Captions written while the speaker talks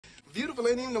Beautiful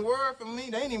ain't even the word for me.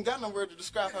 They ain't even got no word to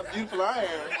describe how beautiful I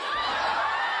am.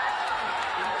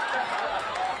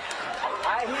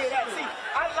 I hear that. See,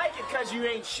 I like it because you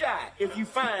ain't shy. If you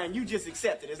fine, you just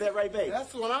accept it. Is that right, baby?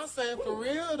 That's what I'm saying. For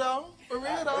real, though. For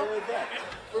real, though. Heard that.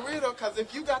 For real, though, because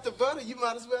if you got the butter, you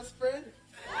might as well spread it.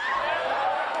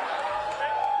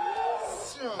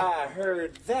 Sure. I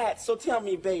heard that. So tell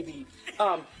me, baby,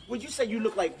 would you say you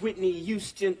look like Whitney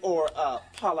Houston or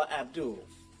Paula Abdul?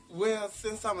 Well,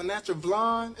 since I'm a natural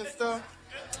blonde and stuff,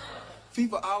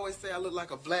 people always say I look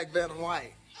like a black Vanna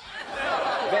White.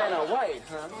 Vanna White,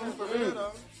 huh? For real,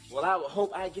 though. Well, I would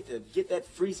hope I get to get that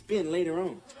free spin later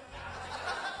on.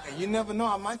 And you never know,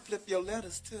 I might flip your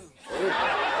letters, too.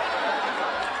 Hey.